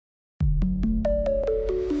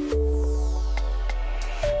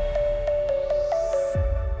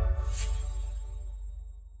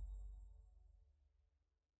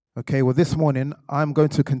Okay, well, this morning I'm going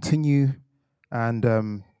to continue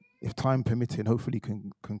and, if time permitting, hopefully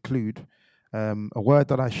conclude a word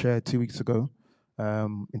that I shared 2 weeks ago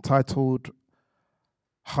entitled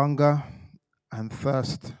Hunger and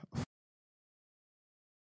Thirst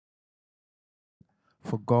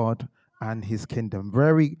for God and His Kingdom.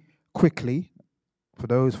 Very quickly, for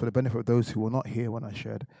the benefit of those who were not here when I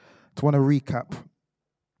shared, I want to recap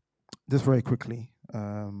just very quickly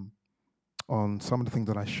on some of the things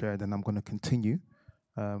that I shared, and I'm going to continue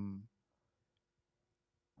um,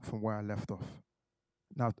 from where I left off.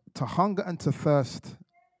 Now, to hunger and to thirst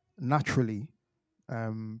naturally,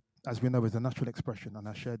 as we know, is a natural expression, and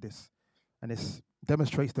I shared this, and it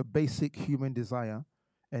demonstrates the basic human desire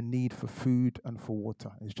and need for food and for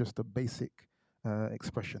water. It's just a basic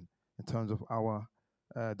expression in terms of our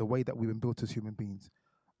the way that we've been built as human beings.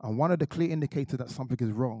 And one of the clear indicators that something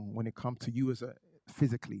is wrong when it comes to you as a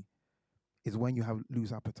physically is when you have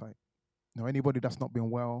lose appetite. Now, anybody that's not been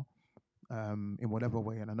well in whatever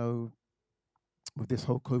way, and I know with this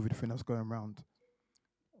whole COVID thing that's going around,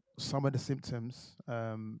 some of the symptoms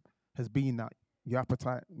has been that your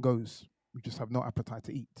appetite goes. You just have no appetite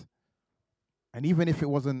to eat. And even if it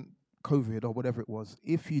wasn't COVID or whatever it was,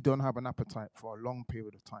 if you don't have an appetite for a long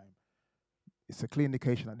period of time, it's a clear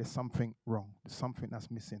indication that there's something wrong. There's something that's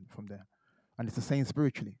missing from there. And it's the same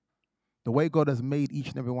spiritually. The way God has made each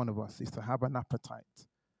and every one of us is to have an appetite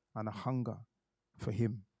and a hunger for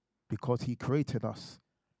Him because He created us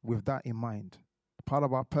with that in mind. Part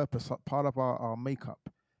of our purpose, part of our makeup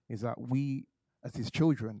is that we, as His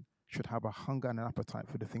children, should have a hunger and an appetite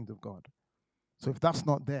for the things of God. So if that's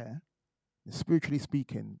not there, spiritually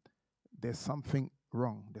speaking, there's something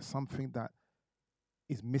wrong. There's something that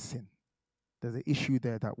is missing. There's an issue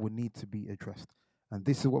there that would need to be addressed. And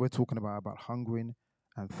this is what we're talking about hungering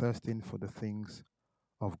and thirsting for the things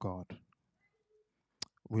of God.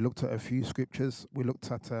 We looked at a few scriptures. We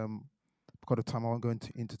looked at, because of time, I won't go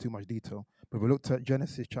into too much detail, but we looked at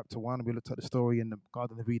Genesis chapter 1. We looked at the story in the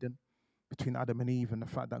Garden of Eden between Adam and Eve and the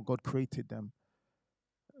fact that God created them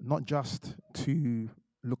not just to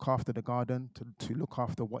look after the garden, to look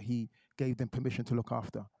after what He gave them permission to look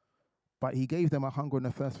after, but He gave them a hunger and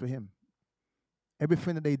a thirst for Him.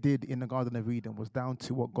 Everything that they did in the Garden of Eden was down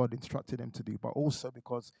to what God instructed them to do, but also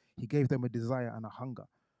because He gave them a desire and a hunger.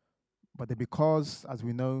 But because, as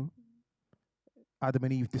we know, Adam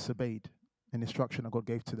and Eve disobeyed an instruction that God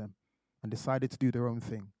gave to them and decided to do their own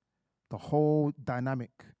thing. The whole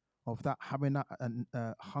dynamic of that having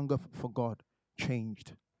a hunger for God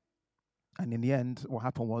changed. And in the end, what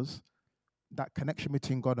happened was that connection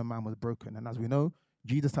between God and man was broken. And as we know,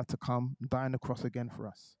 Jesus had to come, die on the cross again for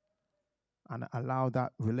us, and allow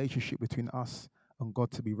that relationship between us and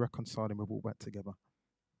God to be reconciled and we're brought back together.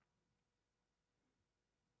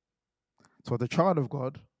 So the child of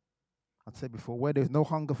God, I'd said before, where there's no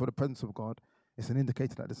hunger for the presence of God, it's an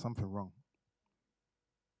indicator that there's something wrong.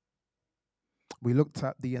 We looked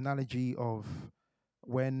at the analogy of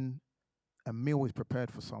when a meal is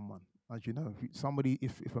prepared for someone. As you know,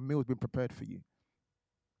 if a meal has been prepared for you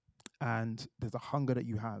and there's a hunger that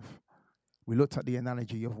you have, we looked at the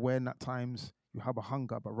analogy of when at times you have a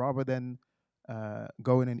hunger, but rather than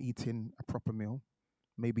going and eating a proper meal,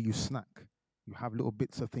 maybe you snack. You have little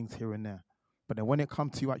bits of things here and there. But then when it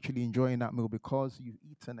comes to you actually enjoying that meal, because you've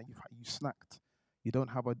eaten and you snacked, you don't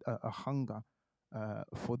have a hunger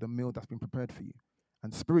for the meal that's been prepared for you.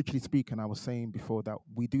 And spiritually speaking, I was saying before that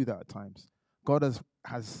we do that at times. God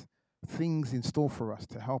has things in store for us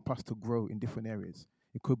to help us to grow in different areas.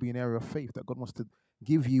 It could be an area of faith that God wants to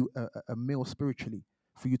give you a meal spiritually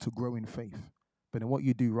for you to grow in faith. But then what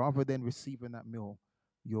you do, rather than receiving that meal,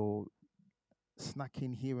 you're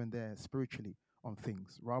snacking here and there spiritually on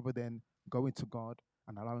things, rather than going to God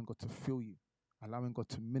and allowing God to fill you, allowing God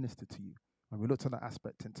to minister to you. And we looked at that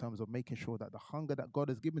aspect in terms of making sure that the hunger that God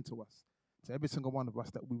has given to us, to every single one of us,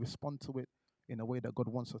 that we respond to it in a way that God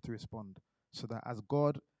wants us to respond. So that as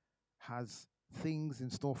God has things in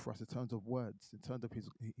store for us in terms of words, in terms of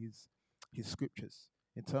his scriptures,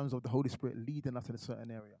 in terms of the Holy Spirit leading us in a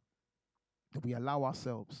certain area, that we allow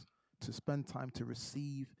ourselves to spend time to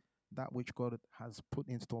receive that which God has put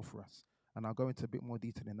in store for us. And I'll go into a bit more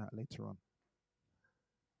detail in that later on.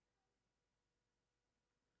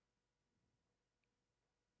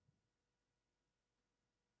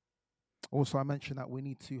 Also, I mentioned that we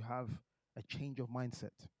need to have a change of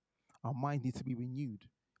mindset. Our mind needs to be renewed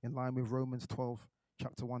in line with Romans 12,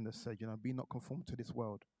 chapter 1, that said, be not conformed to this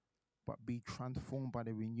world, but be transformed by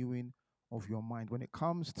the renewing of your mind. When it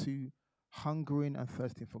comes to hungering and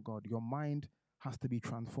thirsting for God, your mind has to be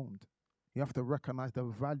transformed. You have to recognize the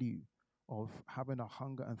value of having a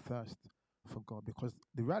hunger and thirst for God. Because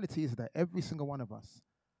the reality is that every single one of us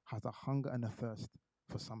has a hunger and a thirst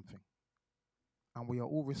for something. And we are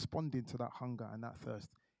all responding to that hunger and that thirst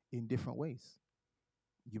in different ways.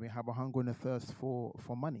 You may have a hunger and a thirst for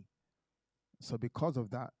money. So because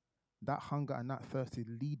of that, that hunger and that thirst is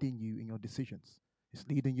leading you in your decisions. It's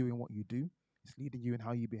leading you in what you do. It's leading you in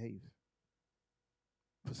how you behave.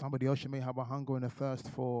 For somebody else, you may have a hunger and a thirst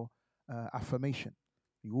for affirmation.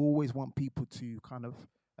 You always want people to kind of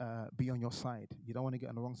be on your side. You don't want to get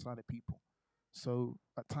on the wrong side of people. So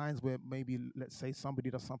at times where maybe, let's say, somebody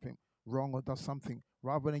does something wrong or does something,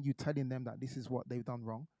 rather than you telling them that this is what they've done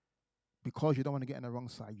wrong, because you don't want to get on the wrong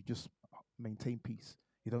side, you just maintain peace.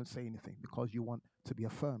 You don't say anything because you want to be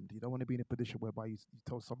affirmed. You don't want to be in a position whereby you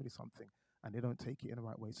tell somebody something and they don't take it in the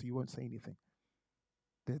right way, so you won't say anything.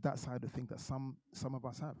 There's that side of things that some of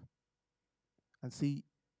us have. And see,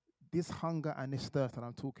 this hunger and this thirst that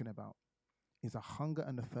I'm talking about is a hunger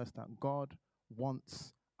and a thirst that God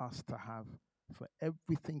wants us to have for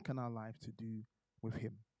everything in our life to do with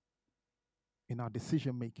Him. In our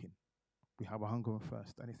decision making, we have a hunger and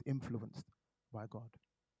thirst, and it's influenced by God.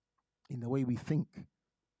 In the way we think,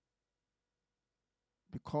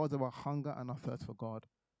 because of our hunger and our thirst for God,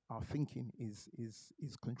 our thinking is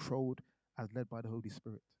controlled as led by the Holy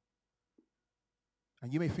Spirit.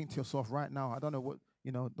 And you may think to yourself right now, I don't know what,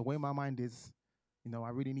 the way my mind is, I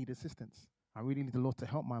really need assistance. I really need the Lord to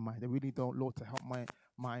help my mind. I really need the Lord to help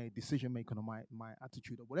my decision making or my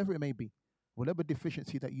attitude or whatever it may be. Whatever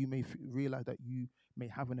deficiency that you may realize that you may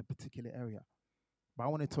have in a particular area. But I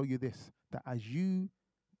want to tell you this, that as you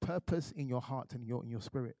purpose in your heart and in your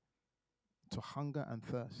spirit to hunger and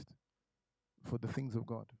thirst for the things of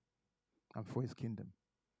God and for His kingdom,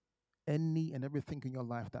 any and everything in your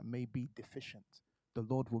life that may be deficient, the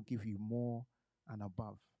Lord will give you more and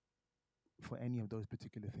above for any of those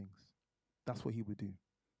particular things. That's what He would do.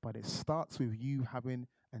 But it starts with you having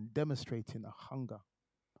and demonstrating a hunger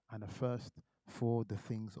and a thirst for the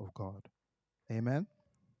things of God. Amen?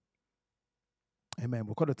 Amen.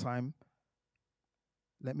 We've got a time.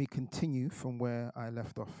 Let me continue from where I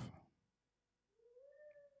left off.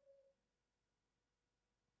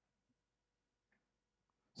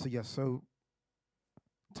 So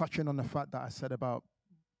touching on the fact that I said about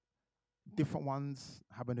different ones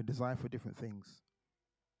having a desire for different things.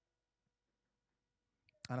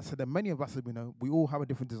 And I said that many of us, we all have a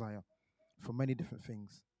different desire for many different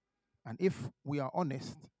things. And if we are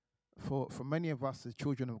honest, for many of us as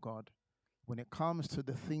children of God, when it comes to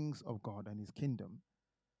the things of God and His kingdom,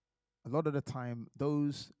 a lot of the time,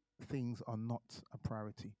 those things are not a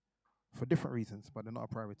priority for different reasons, but they're not a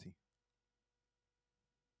priority.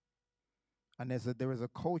 And there is a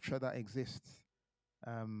culture that exists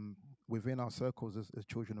within our circles as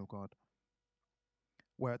children of God,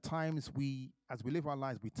 where at times as we live our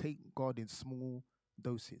lives, we take God in small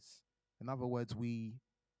doses. In other words,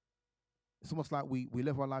 it's almost like we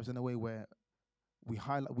live our lives in a way where we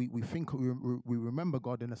think we remember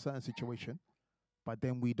God in a certain situation, but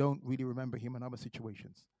then we don't really remember Him in other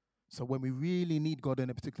situations. So when we really need God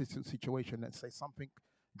in a particular situation, let's say something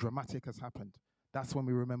dramatic has happened, that's when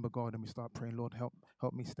we remember God and we start praying, Lord,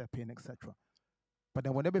 help me step in, etc. But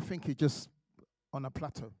then when everything is just on a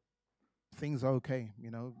plateau, things are okay,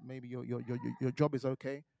 maybe your job is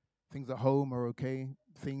okay, things at home are okay,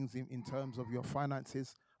 things in terms of your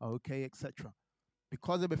finances are okay, etc.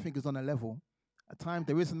 Because everything is on a level, at times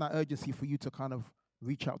there isn't that urgency for you to kind of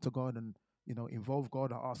reach out to God and involve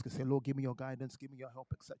God or ask and say, Lord, give me your guidance, give me your help,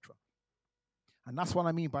 etc. And that's what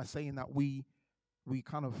I mean by saying that we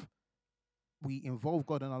involve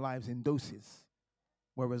God in our lives in doses,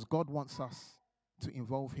 whereas God wants us to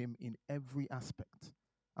involve Him in every aspect.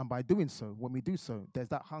 And by doing so, when we do so, there's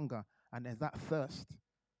that hunger and there's that thirst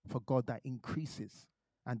for God that increases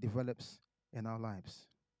and develops in our lives.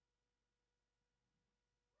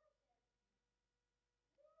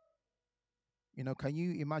 Can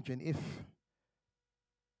you imagine if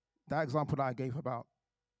that example that I gave about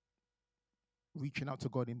reaching out to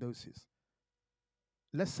God in doses?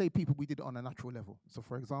 Let's say we did it on a natural level. So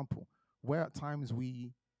for example, where at times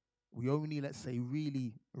we only, let's say,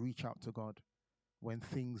 really reach out to God when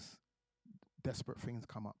desperate things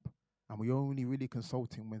come up. And we only really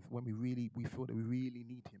consult Him when we feel that we really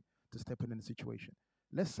need Him to step in the situation.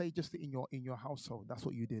 Let's say just in your household, that's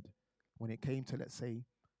what you did when it came to, let's say,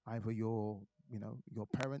 either your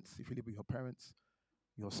parents, if you live with your parents,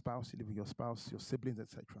 your spouse, you live with your spouse, your siblings,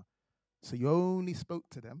 etc. So you only spoke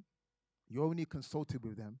to them, you only consulted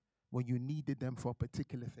with them when you needed them for a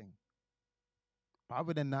particular thing. But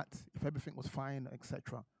other than that, if everything was fine,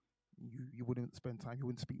 etc., you wouldn't spend time, you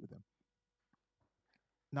wouldn't speak with them.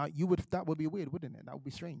 Now, that would be weird, wouldn't it? That would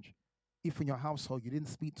be strange. if in your household you didn't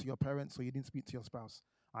speak to your parents or you didn't speak to your spouse,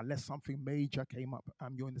 unless something major came up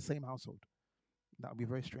and you're in the same household. That would be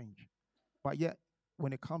very strange. But yet,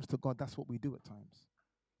 when it comes to God, that's what we do at times.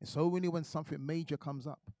 It's only when something major comes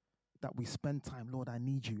up that we spend time, Lord, I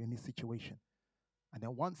need you in this situation. And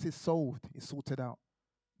then once it's solved, it's sorted out,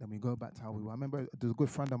 then we go back to how we were. I remember there's a good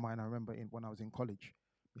friend of mine, I remember when I was in college,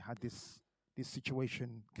 we had this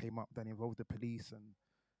situation came up that involved the police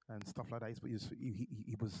and stuff like that.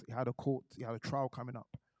 He had a trial coming up.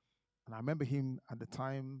 And I remember him at the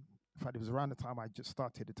time, in fact, it was around the time I just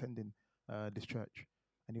started attending this church.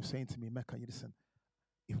 And he was saying to me, Mecca, you listen,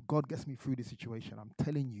 if God gets me through this situation, I'm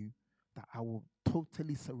telling you that I will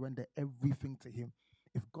totally surrender everything to him.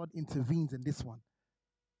 If God intervenes in this one.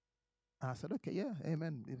 And I said, okay, yeah,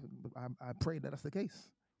 amen. I pray that that's the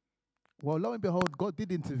case. Well, lo and behold, God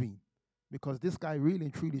did intervene because this guy really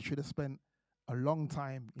and truly should have spent a long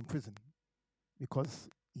time in prison because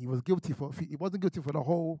he was guilty he wasn't guilty for the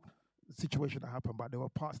whole situation that happened, but there were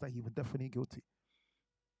parts that he was definitely guilty.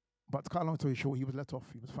 But to cut a long story short, he was let off.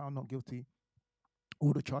 He was found not guilty.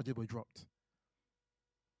 All the charges were dropped.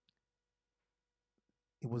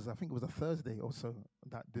 I think it was a Thursday or so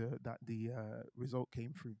that the result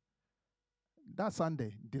came through. That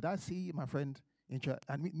Sunday, did I see my friend in church?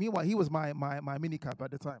 And meanwhile, he was my minicab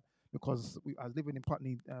at the time because I was living in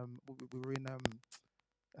Putney. We were in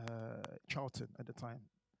Charlton at the time.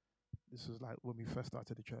 This was like when we first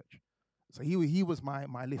started the church. So he was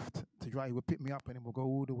my lift to drive. He would pick me up and then we'll go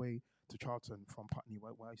all the way to Charlton from Putney,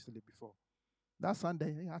 where I used to live before. That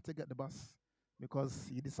Sunday, he had to get the bus because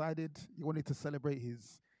he decided he wanted to celebrate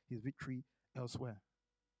his victory elsewhere.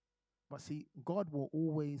 But see, God will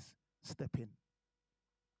always step in.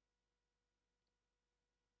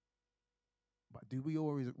 But do we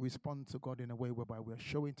always respond to God in a way whereby we're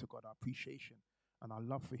showing to God our appreciation and our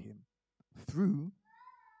love for him through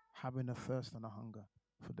having a thirst and a hunger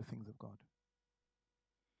for the things of God?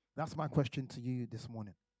 That's my question to you this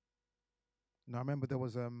morning. Now, I remember there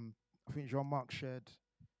was, I think Jean-Marc shared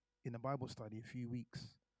in a Bible study a few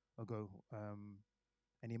weeks ago,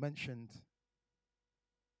 and he mentioned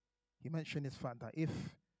this fact that if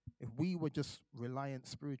we were just reliant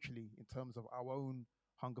spiritually in terms of our own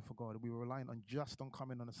hunger for God, we were reliant on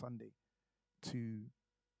coming on a Sunday to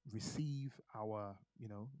receive our,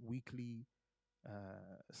 weekly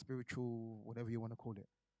spiritual, whatever you want to call it,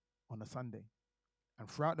 on a Sunday. And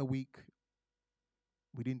throughout the week,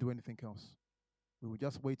 we didn't do anything else. We were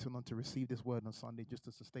just waiting on to receive this word on Sunday just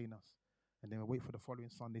to sustain us. And then we wait for the following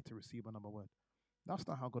Sunday to receive another word. That's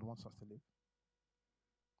not how God wants us to live.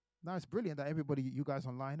 Now, it's brilliant that everybody, you guys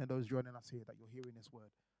online and those joining us here, that you're hearing this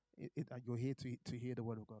word. You're here to hear the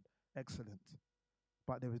word of God. Excellent.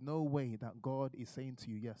 But there is no way that God is saying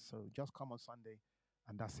to you, yes, so just come on Sunday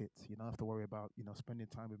and that's it. You don't have to worry about, spending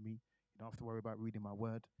time with me. You don't have to worry about reading my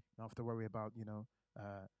word. You don't have to worry about,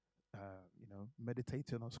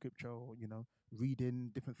 meditating on scripture or, reading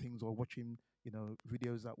different things or watching,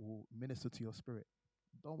 videos that will minister to your spirit.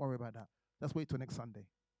 Don't worry about that. Let's wait till next Sunday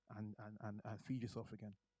and feed yourself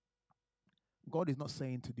again. God is not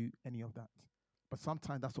saying to do any of that. But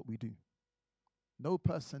sometimes that's what we do. No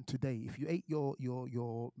person today, if you ate your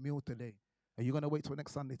meal today, are you going to wait till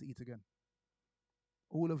next Sunday to eat again?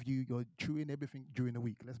 All of you, you're chewing everything during the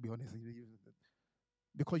week. Let's be honest.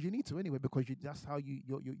 Because you need to anyway, because that's how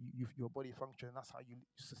your body functions, that's how you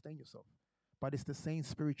sustain yourself. But it's the same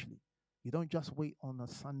spiritually. You don't just wait on a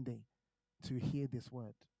Sunday to hear this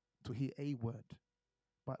word, to hear a word.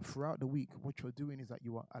 But throughout the week, what you're doing is that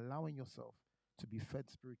you are allowing yourself to be fed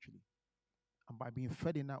spiritually. And by being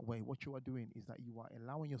fed in that way, what you are doing is that you are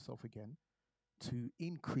allowing yourself again to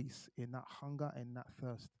increase in that hunger and that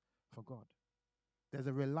thirst for God. There's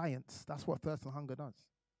a reliance. That's what thirst and hunger does.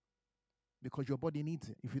 Because your body needs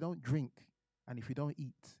it. If you don't drink and if you don't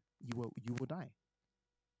eat, you will die.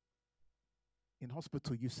 In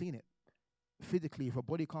hospital, you've seen it. Physically, if a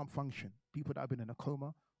body can't function, people that have been in a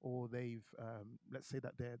coma or they've, let's say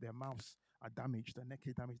that their mouths are damaged, their neck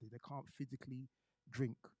is damaged, they can't physically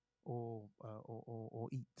drink or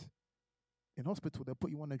eat. In hospital, they'll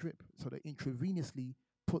put you on a drip. So they intravenously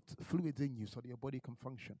put fluids in you so that your body can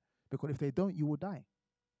function. Because if they don't, you will die.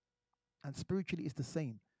 And spiritually, it's the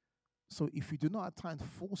same. So if you do not at times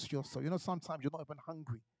force yourself, sometimes you're not even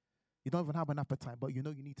hungry. You don't even have an appetite, but you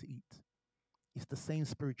need to eat. It's the same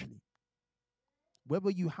spiritually.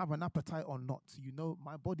 Whether you have an appetite or not,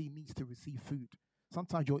 my body needs to receive food.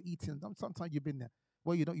 Sometimes you're eating, sometimes you've been there.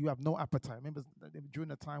 Well, you have no appetite. Remember during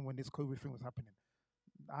the time when this COVID thing was happening,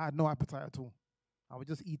 I had no appetite at all. I was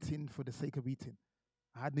just eating for the sake of eating.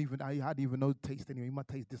 I hadn't even no taste anyway. My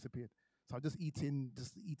taste disappeared. So I was just eating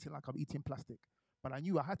like I'm eating plastic. But I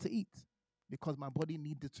knew I had to eat because my body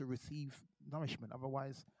needed to receive nourishment.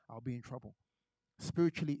 Otherwise, I'll be in trouble.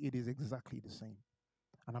 Spiritually, it is exactly the same.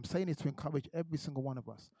 And I'm saying it to encourage every single one of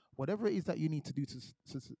us. Whatever it is that you need to do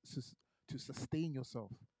to sustain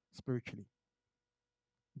yourself spiritually,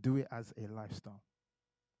 do it as a lifestyle.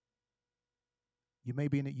 You may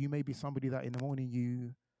be somebody that in the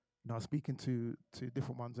morning I was speaking to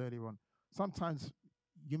different ones earlier on. Sometimes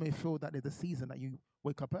you may feel that there's a season that you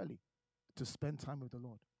wake up early to spend time with the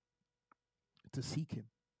Lord, to seek Him.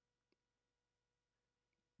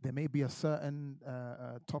 There may be a certain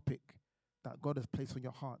topic that God has placed on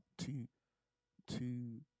your heart to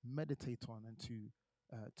meditate on and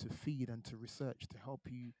to feed and to research to help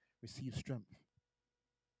you receive strength.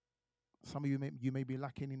 Some of you may be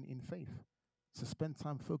lacking in faith, so spend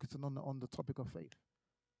time focusing on the topic of faith,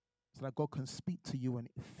 so that God can speak to you and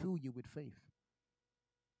fill you with faith.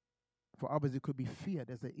 For others, it could be fear.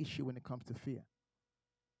 There's an issue when it comes to fear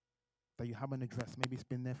that you haven't addressed. Maybe it's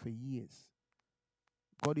been there for years.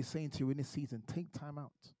 God is saying to you in this season, take time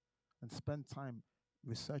out and spend time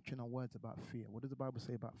researching on words about fear. What does the Bible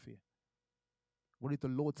say about fear? What is the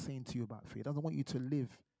Lord saying to you about fear? He doesn't want you to live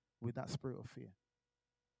with that spirit of fear.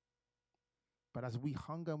 But as we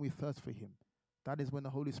hunger and we thirst for Him, that is when the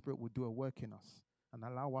Holy Spirit will do a work in us and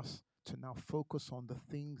allow us to now focus on the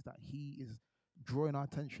things that He is drawing our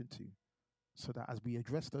attention to, so that as we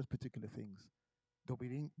address those particular things, there'll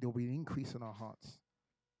be an increase in our hearts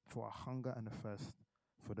for a hunger and a thirst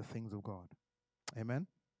for the things of God. Amen?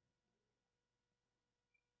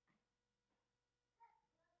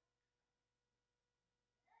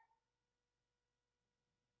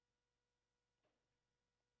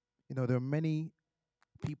 There are many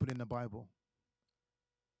people in the Bible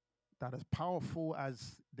that, as powerful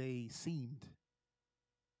as they seemed,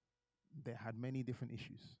 they had many different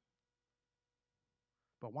issues.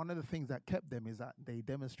 But one of the things that kept them is that they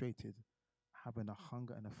demonstrated having a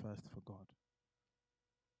hunger and a thirst for God.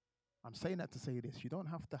 I'm saying that to say this. You don't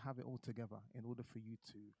have to have it all together in order for you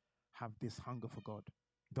to have this hunger for God.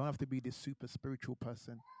 You don't have to be this super spiritual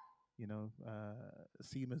person,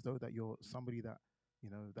 seem as though that you're somebody that,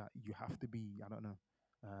 that you have to be, I don't know,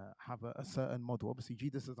 have a certain model. Obviously,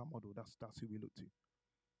 Jesus is our model. That's who we look to.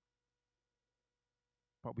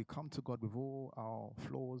 But we come to God with all our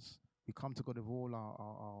flaws. We come to God with all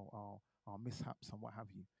our mishaps and what have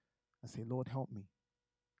you, and say, Lord, help me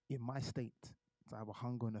in my state to have a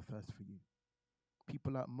hunger and a thirst for you.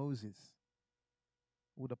 People like Moses,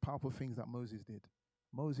 all the powerful things that Moses did.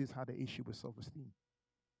 Moses had an issue with self-esteem.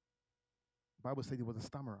 The Bible said he was a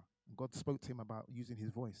stammerer, and God spoke to him about using his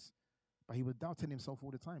voice. But he was doubting himself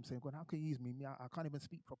all the time, saying, God, how can you use me? I can't even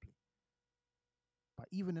speak properly. But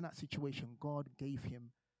even in that situation, God gave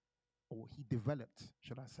him, or he developed,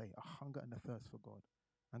 should I say, a hunger and a thirst for God.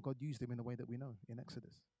 And God used him in the way that we know in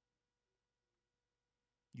Exodus.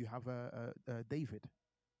 You have David,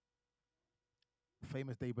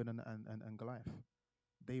 famous David and Goliath.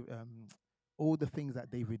 All the things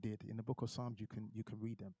that David did in the book of Psalms, you can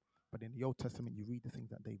read them. But in the Old Testament, you read the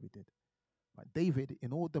things that David did. But David,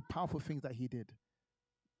 in all the powerful things that he did,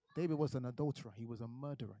 David was an adulterer. He was a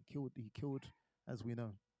murderer. He killed, as we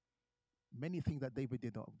know. Many things that David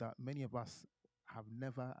did that many of us have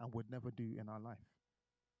never and would never do in our life.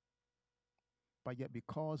 But yet,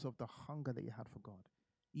 because of the hunger that he had for God,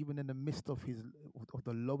 even in the midst of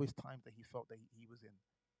the lowest times that he felt that he was in,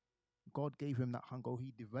 God gave him that hunger.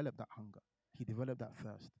 He developed that hunger. He developed that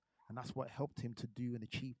thirst. And that's what helped him to do and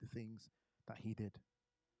achieve the things that he did.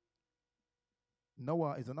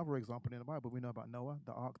 Noah is another example in the Bible. We know about Noah,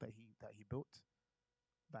 the ark that he built,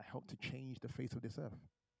 that helped to change the face of this earth.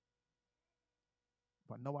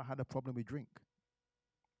 But Noah had a problem with drink.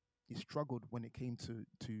 He struggled when it came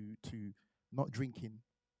to not drinking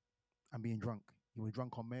and being drunk. He was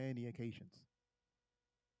drunk on many occasions.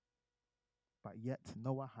 But yet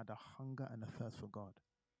Noah had a hunger and a thirst for God.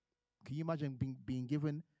 Can you imagine being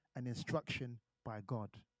given an instruction by God,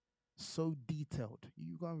 so detailed?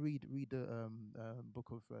 You go and read the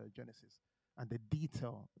book of Genesis, and the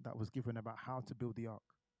detail that was given about how to build the ark.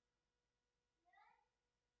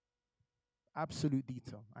 Absolute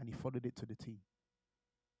detail, and he followed it to the T.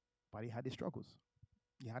 But he had his struggles.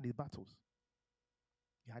 He had his battles.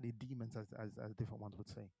 He had his demons, as different ones would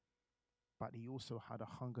say. But he also had a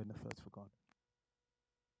hunger and a thirst for God.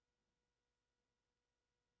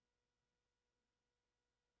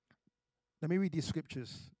 Let me read these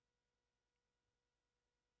scriptures.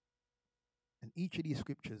 And each of these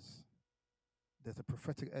scriptures, there's a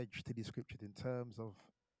prophetic edge to these scriptures in terms of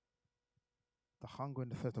the hunger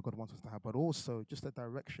and the thirst that God wants us to have, but also just the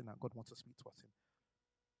direction that God wants to speak to us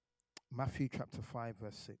in. Matthew chapter 5,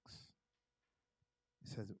 verse 6. It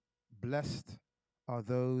says, Blessed are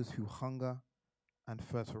those who hunger and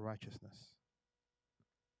thirst for righteousness,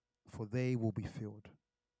 for they will be filled.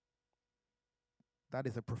 That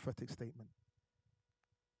is a prophetic statement.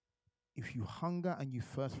 If you hunger and you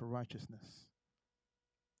thirst for righteousness,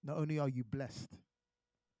 not only are you blessed,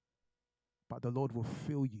 but the Lord will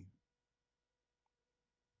fill you.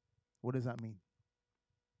 What does that mean?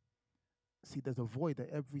 See, there's a void that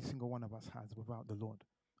every single one of us has without the Lord.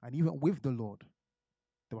 And even with the Lord,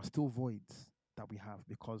 there are still voids that we have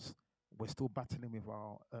because we're still battling with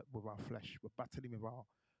our flesh. We're battling with our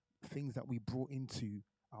things that we brought into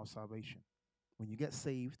our salvation. When you get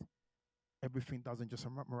saved, everything doesn't just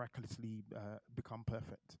miraculously become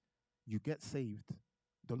perfect. You get saved,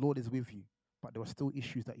 the Lord is with you, but there are still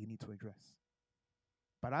issues that you need to address.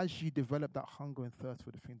 But as you develop that hunger and thirst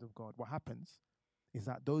for the things of God, what happens is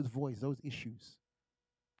that those voids, those issues,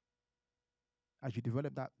 as you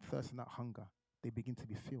develop that thirst and that hunger, they begin to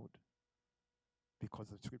be filled. Because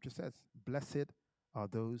the scripture says, blessed are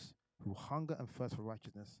those who hunger and thirst for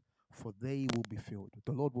righteousness, for they will be filled.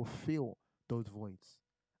 The Lord will fill those voids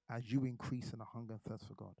as you increase in the hunger and thirst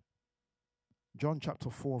for God. John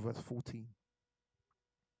chapter 4, verse 14.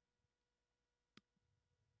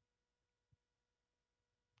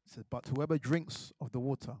 It says, but whoever drinks of the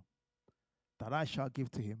water that I shall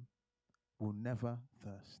give to him will never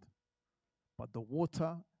thirst. But the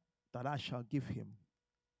water that I shall give him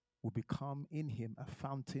will become in him a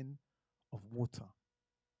fountain of water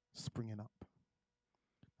springing up.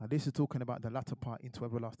 Now, this is talking about the latter part into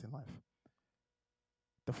everlasting life.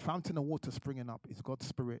 The fountain of water springing up is God's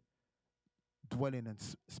Spirit dwelling and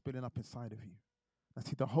spilling up inside of you. And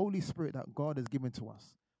see, the Holy Spirit that God has given to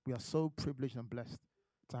us, we are so privileged and blessed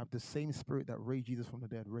to have the same Spirit that raised Jesus from the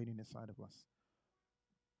dead reigning inside of us.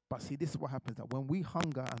 But see, this is what happens, that when we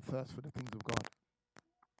hunger and thirst for the things of God,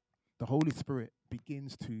 the Holy Spirit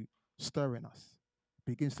begins to stir in us,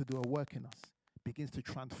 begins to do a work in us, begins to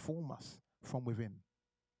transform us from within.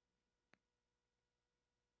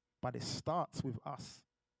 But it starts with us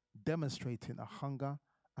demonstrating a hunger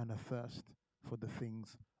and a thirst for the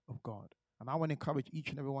things of God. And I want to encourage each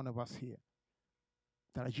and every one of us here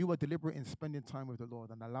that as you are deliberate in spending time with the Lord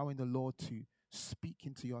and allowing the Lord to speak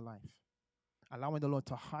into your life, allowing the Lord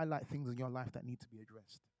to highlight things in your life that need to be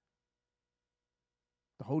addressed,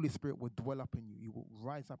 the Holy Spirit will dwell up in you. He will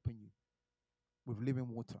rise up in you with living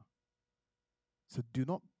water. So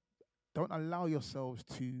don't allow yourselves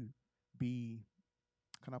to be,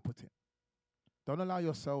 can I put it? Don't allow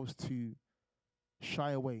yourselves to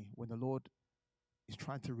shy away when the Lord is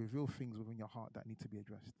trying to reveal things within your heart that need to be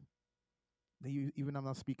addressed. Even I'm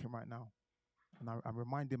not speaking right now, and I'm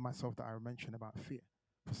reminding myself that I mentioned about fear.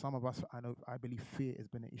 For some of us, I believe fear has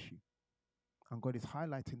been an issue, and God is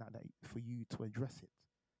highlighting that for you to address it.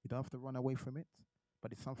 You don't have to run away from it,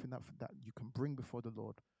 but it's something that you can bring before the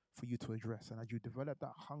Lord for you to address. And as you develop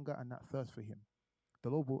that hunger and that thirst for Him, the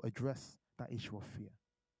Lord will address that issue of fear.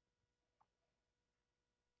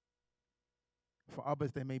 For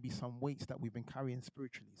others, there may be some weights that we've been carrying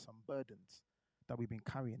spiritually, some burdens that we've been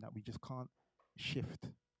carrying that we just can't shift.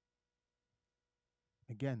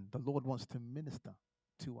 Again, the Lord wants to minister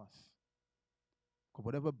to us. Because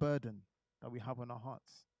whatever burden that we have on our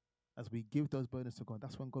hearts, as we give those burdens to God,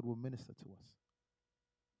 that's when God will minister to us.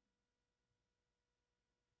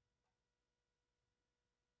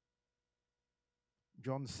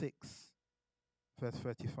 John 6, verse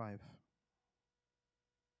 35.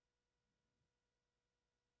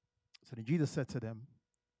 So then Jesus said to them,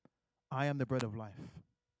 I am the bread of life.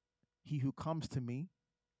 He who comes to me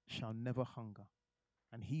shall never hunger,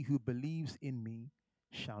 and he who believes in me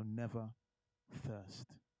shall never thirst.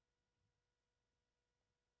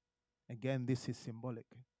 Again, this is symbolic.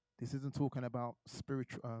 This isn't talking about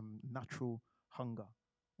spiritual, natural hunger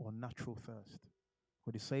or natural thirst.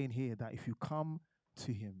 What he's saying here that if you come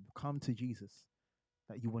to him, come to Jesus,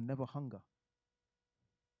 that you will never hunger.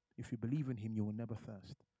 If you believe in him, you will never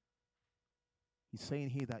thirst. He's saying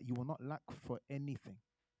here that you will not lack for anything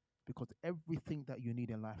because everything that you need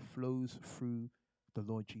in life flows through the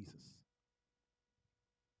Lord Jesus.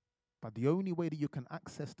 But the only way that you can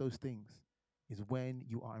access those things is when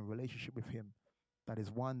you are in relationship with him. That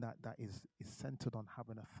is one that is centered on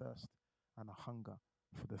having a thirst and a hunger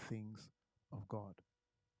for the things of God.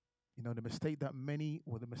 You know, the mistake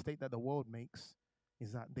that the world makes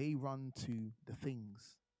is that they run to the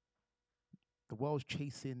things. The world's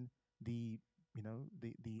chasing the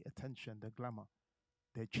attention, the glamour.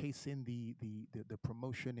 They're chasing the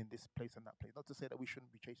promotion in this place and that place. Not to say that we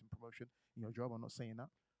shouldn't be chasing promotion in your job, I'm not saying that.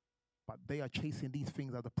 But they are chasing these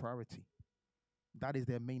things as a priority. That is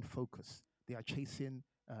their main focus. They are chasing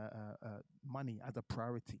money as a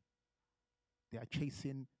priority. They are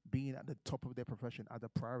chasing being at the top of their profession as a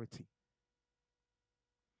priority.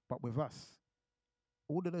 But with us,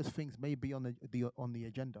 all of those things may be on the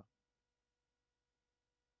agenda.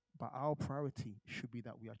 But our priority should be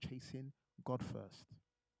that we are chasing God first.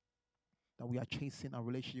 That we are chasing our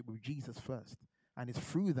relationship with Jesus first. And it's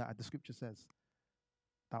through that, the scripture says,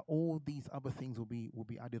 that all these other things will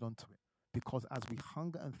be added onto it. Because as we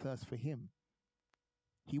hunger and thirst for him,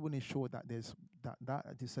 he will ensure that there's that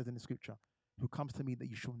it says in the scripture, who comes to me that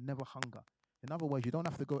you shall never hunger. In other words, you don't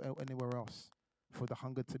have to go anywhere else for the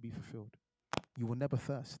hunger to be fulfilled. You will never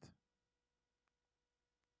thirst.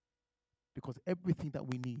 Because everything that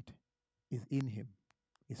we need is in him,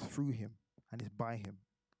 is through him, and is by him.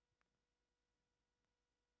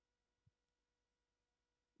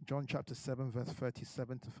 John chapter 7, verse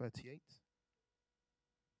 37 to 38.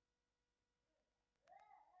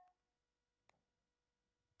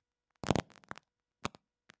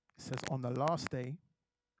 It says, on the last day,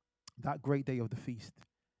 that great day of the feast,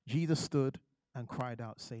 Jesus stood and cried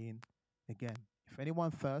out, saying again, if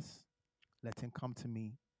anyone thirsts, let him come to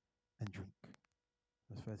me and drink.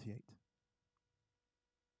 Verse 38.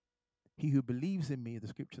 He who believes in me, the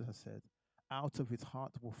scripture has said, out of his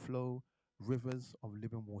heart will flow rivers of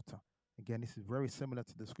living water. Again, this is very similar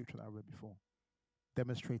to the scripture that I read before,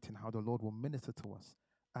 demonstrating how the Lord will minister to us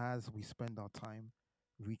as we spend our time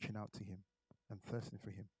reaching out to him and thirsting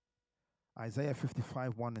for him. Isaiah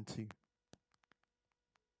 55, 1 and 2.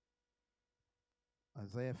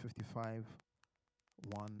 Isaiah 55,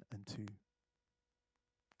 1 and 2.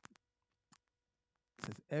 It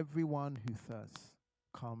says, everyone who thirsts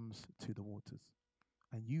comes to the waters,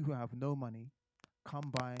 and you who have no money, come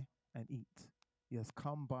buy and eat. Yes,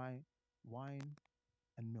 come buy wine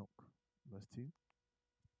and milk. Verse 2.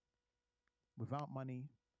 Without money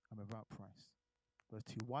and without price. Verse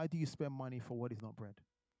 2. Why do you spend money for what is not bread,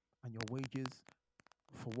 and your wages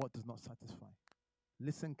for what does not satisfy?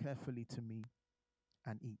 Listen carefully to me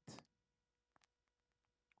and eat.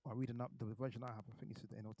 I'll read the version I have. I think this is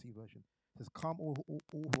the NLT version. It says, come all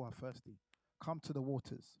who are thirsty, come to the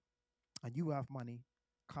waters, and you who have money,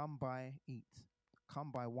 come buy, eat. Come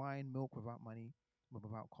buy wine, milk without money, but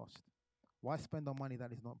without cost. Why spend on money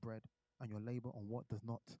that is not bread, and your labor on what does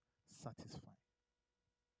not satisfy?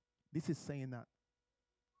 This is saying that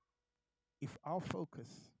if our focus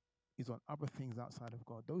is on other things outside of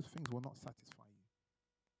God, those things will not satisfy you.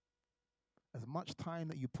 As much time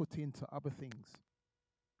that you put into other things,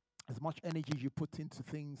 as much energy you put into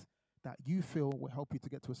things that you feel will help you to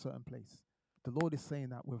get to a certain place, the Lord is saying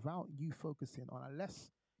that without you focusing on, unless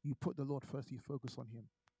you put the Lord first, you focus on him,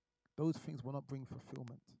 those things will not bring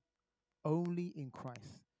fulfillment. Only in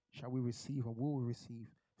Christ shall we receive and will receive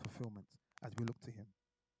fulfillment as we look to him.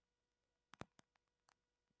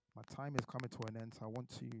 My time is coming to an end, so I want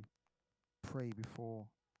to pray before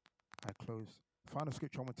I close. Final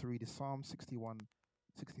scripture I want to read is Psalm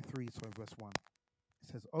 63, verse 1. It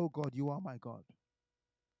says, "O God, you are my God.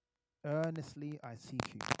 Earnestly I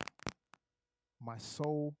seek you. My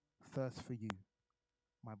soul thirsts for you.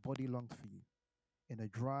 My body longs for you in a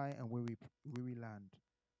dry and weary land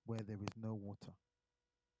where there is no water."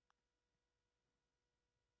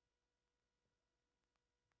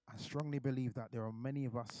 I strongly believe that there are many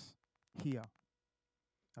of us here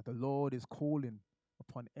that the Lord is calling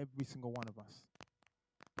upon every single one of us,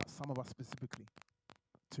 but some of us specifically,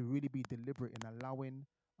 to really be deliberate in allowing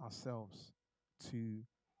ourselves to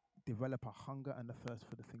develop a hunger and a thirst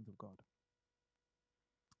for the things of God.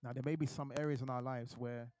 Now, there may be some areas in our lives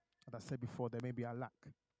where, as I said before, there may be a lack.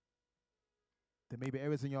 There may be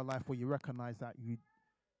areas in your life where you recognize that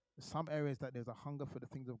some areas that there's a hunger for the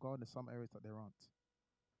things of God, and some areas that there aren't.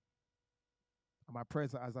 And my prayer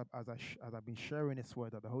is that as I've been sharing this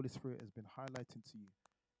word, that the Holy Spirit has been highlighting to you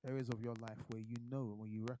areas of your life where you know, where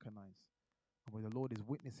you recognize, and where the Lord is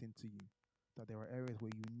witnessing to you that there are areas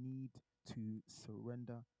where you need to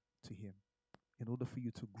surrender to him in order for you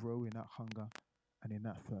to grow in that hunger and in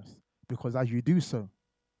that thirst. Because as you do so,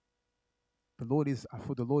 I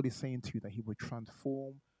feel the Lord is saying to you that he will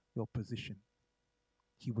transform your position.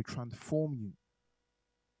 He will transform you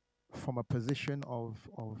from a position of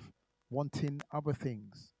wanting other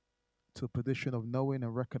things to a position of knowing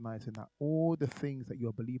and recognizing that all the things that you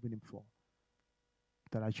are believing him for,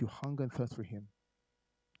 that as you hunger and thirst for him,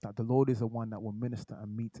 that the Lord is the one that will minister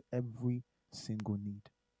and meet every single need.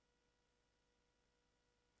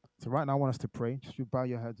 So right now I want us to pray. Just you bow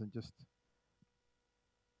your heads and just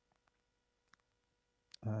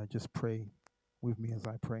pray with me as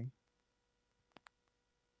I pray.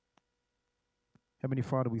 Heavenly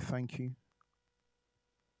Father, we thank you.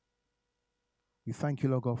 We thank you,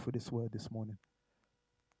 Lord God, for this word this morning.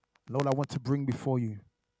 Lord, I want to bring before you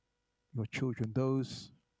your children, those,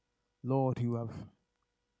 Lord, who have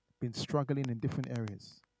been struggling in different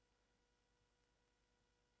areas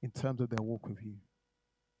in terms of their walk with you.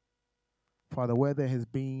 Father, where there has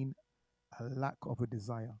been a lack of a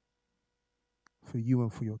desire for you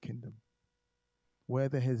and for your kingdom, where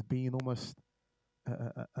there has been almost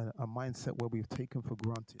a mindset where we've taken for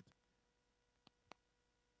granted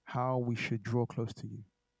how we should draw close to you.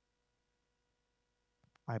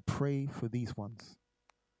 I pray for these ones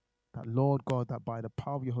that, Lord God, that by the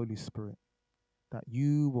power of your Holy Spirit, that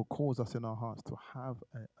you will cause us in our hearts to have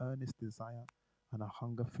an earnest desire and a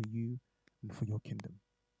hunger for you and for your kingdom.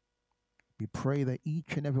 We pray that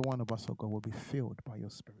each and every one of us, oh God, will be filled by your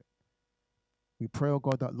Spirit. We pray, oh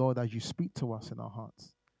God, that, Lord, as you speak to us in our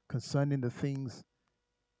hearts concerning the things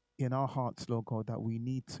in our hearts, Lord God, that we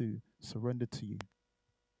need to surrender to you.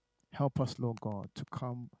 Help us, Lord God, to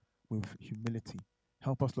come with humility.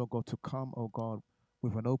 Help us, Lord God, to come, oh God,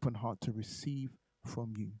 with an open heart to receive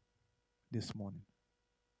from you this morning.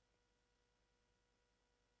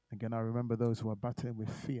 Again, I remember those who are battling with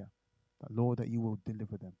fear, that, Lord, that you will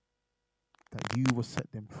deliver them, that you will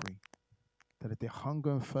set them free, that if they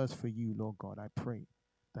hunger and thirst for you, Lord God, I pray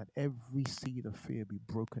that every seed of fear be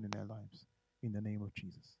broken in their lives in the name of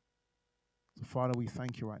Jesus. So, Father, we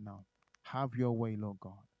thank you right now. Have your way, Lord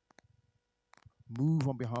God. Move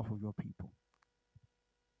on behalf of your people.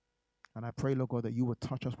 And I pray, Lord God, that you will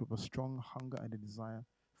touch us with a strong hunger and a desire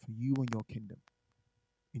for you and your kingdom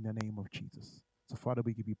in the name of Jesus. So, Father,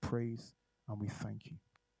 we give you praise and we thank you.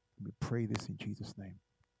 And we pray this in Jesus' name.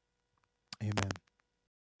 Amen.